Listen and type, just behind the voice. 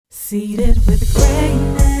Seated with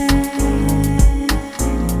greatness.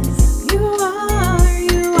 You are,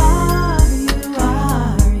 you are, you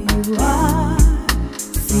are, you are.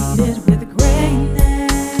 Seated with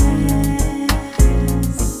greatness.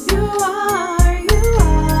 You are, you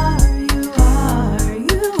are, you are,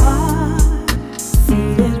 you are.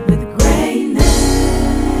 Seated with greatness.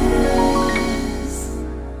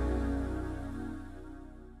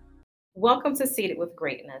 Welcome to Seated with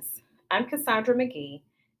Greatness. I'm Cassandra McGee,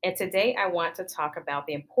 and today I want to talk about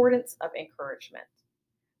the importance of encouragement.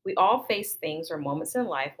 We all face things or moments in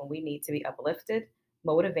life when we need to be uplifted,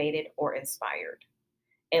 motivated, or inspired.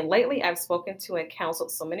 And lately, I've spoken to and counseled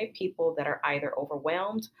so many people that are either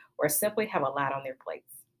overwhelmed or simply have a lot on their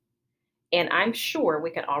plates. And I'm sure we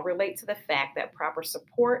can all relate to the fact that proper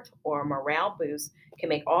support or a morale boost can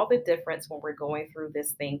make all the difference when we're going through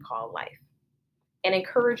this thing called life. An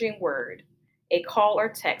encouraging word, a call or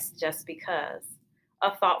text just because,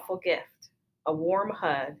 a thoughtful gift, a warm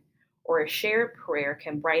hug, or a shared prayer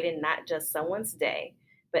can brighten not just someone's day,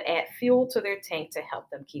 but add fuel to their tank to help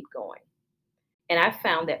them keep going. And I've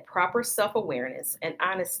found that proper self awareness and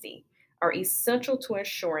honesty are essential to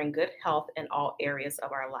ensuring good health in all areas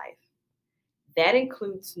of our life. That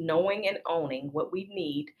includes knowing and owning what we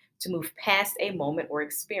need to move past a moment or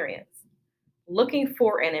experience, looking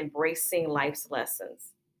for and embracing life's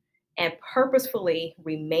lessons, and purposefully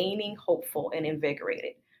remaining hopeful and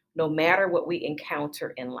invigorated, no matter what we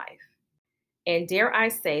encounter in life. And dare I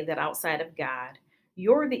say that outside of God,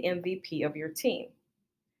 you're the MVP of your team.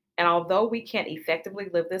 And although we can't effectively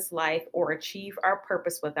live this life or achieve our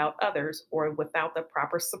purpose without others or without the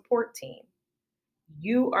proper support team,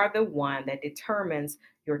 you are the one that determines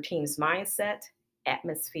your team's mindset,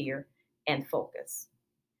 atmosphere, and focus.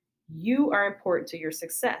 You are important to your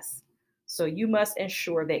success, so you must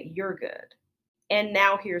ensure that you're good. And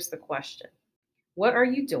now here's the question: what are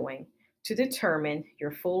you doing to determine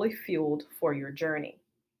you're fully fueled for your journey?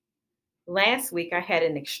 Last week, I had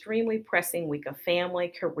an extremely pressing week of family,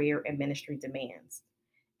 career, and ministry demands.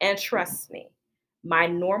 And trust me, my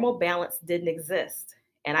normal balance didn't exist,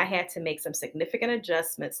 and I had to make some significant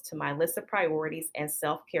adjustments to my list of priorities and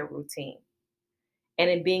self care routine. And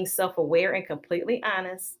in being self aware and completely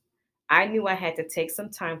honest, I knew I had to take some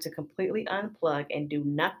time to completely unplug and do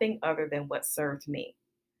nothing other than what served me.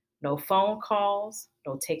 No phone calls,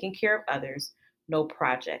 no taking care of others, no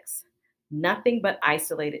projects, nothing but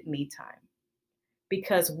isolated me time.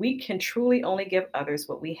 Because we can truly only give others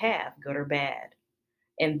what we have, good or bad.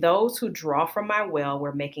 And those who draw from my well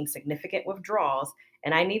were making significant withdrawals,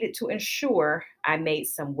 and I needed to ensure I made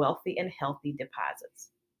some wealthy and healthy deposits.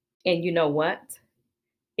 And you know what?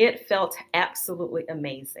 It felt absolutely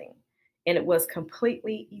amazing, and it was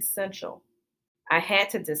completely essential. I had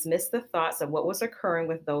to dismiss the thoughts of what was occurring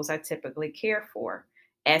with those I typically care for,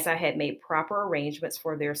 as I had made proper arrangements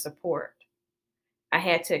for their support. I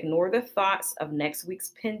had to ignore the thoughts of next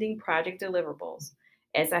week's pending project deliverables,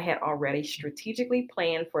 as I had already strategically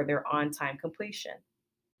planned for their on time completion.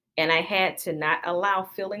 And I had to not allow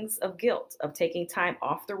feelings of guilt of taking time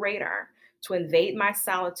off the radar to invade my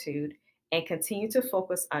solitude and continue to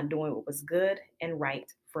focus on doing what was good and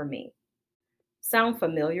right for me. Sound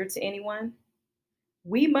familiar to anyone?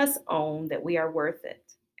 We must own that we are worth it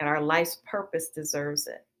and our life's purpose deserves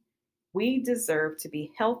it. We deserve to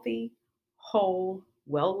be healthy, whole,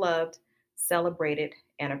 well loved, celebrated,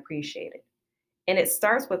 and appreciated. And it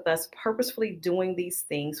starts with us purposefully doing these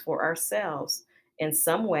things for ourselves in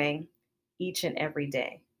some way each and every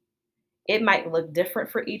day. It might look different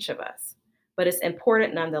for each of us, but it's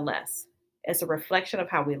important nonetheless. It's a reflection of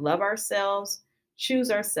how we love ourselves, choose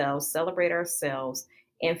ourselves, celebrate ourselves,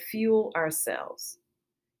 and fuel ourselves.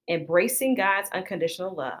 Embracing God's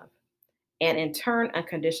unconditional love, and in turn,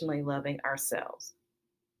 unconditionally loving ourselves.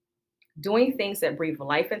 Doing things that breathe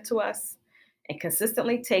life into us, and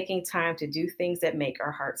consistently taking time to do things that make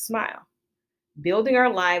our hearts smile. Building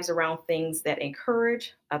our lives around things that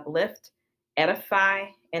encourage, uplift, edify,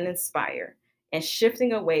 and inspire, and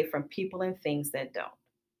shifting away from people and things that don't.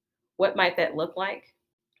 What might that look like?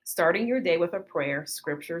 Starting your day with a prayer,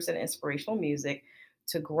 scriptures, and inspirational music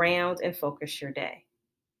to ground and focus your day.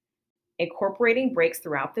 Incorporating breaks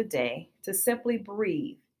throughout the day to simply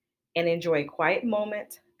breathe and enjoy a quiet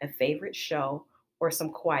moment, a favorite show, or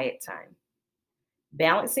some quiet time.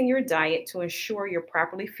 Balancing your diet to ensure you're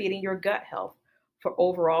properly feeding your gut health for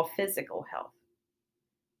overall physical health.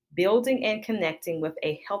 Building and connecting with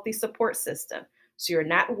a healthy support system so you're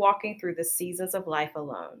not walking through the seasons of life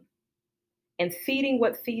alone. And feeding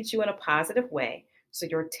what feeds you in a positive way so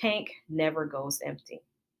your tank never goes empty.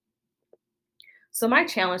 So, my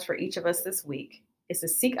challenge for each of us this week is to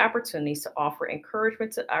seek opportunities to offer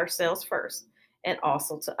encouragement to ourselves first and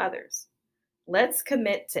also to others. Let's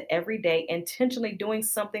commit to every day intentionally doing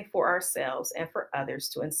something for ourselves and for others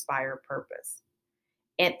to inspire purpose.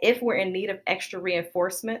 And if we're in need of extra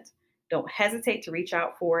reinforcement, don't hesitate to reach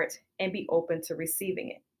out for it and be open to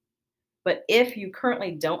receiving it. But if you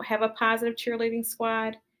currently don't have a positive cheerleading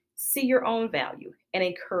squad, see your own value and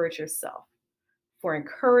encourage yourself. For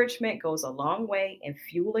encouragement goes a long way in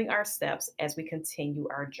fueling our steps as we continue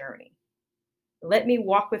our journey. Let me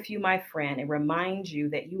walk with you, my friend, and remind you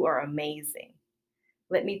that you are amazing.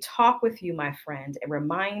 Let me talk with you, my friend, and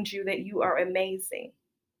remind you that you are amazing.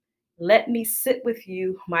 Let me sit with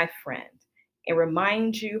you, my friend, and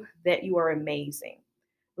remind you that you are amazing.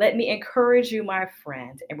 Let me encourage you, my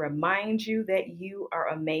friend, and remind you that you are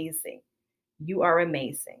amazing. You are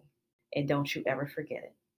amazing. And don't you ever forget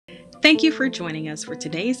it. Thank you for joining us for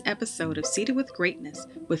today's episode of Seated with Greatness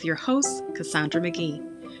with your host, Cassandra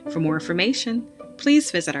McGee. For more information, please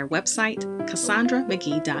visit our website,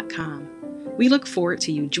 CassandraMcGee.com. We look forward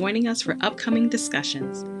to you joining us for upcoming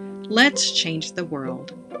discussions. Let's change the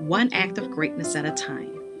world, one act of greatness at a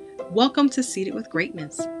time. Welcome to Seated with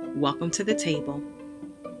Greatness. Welcome to the table.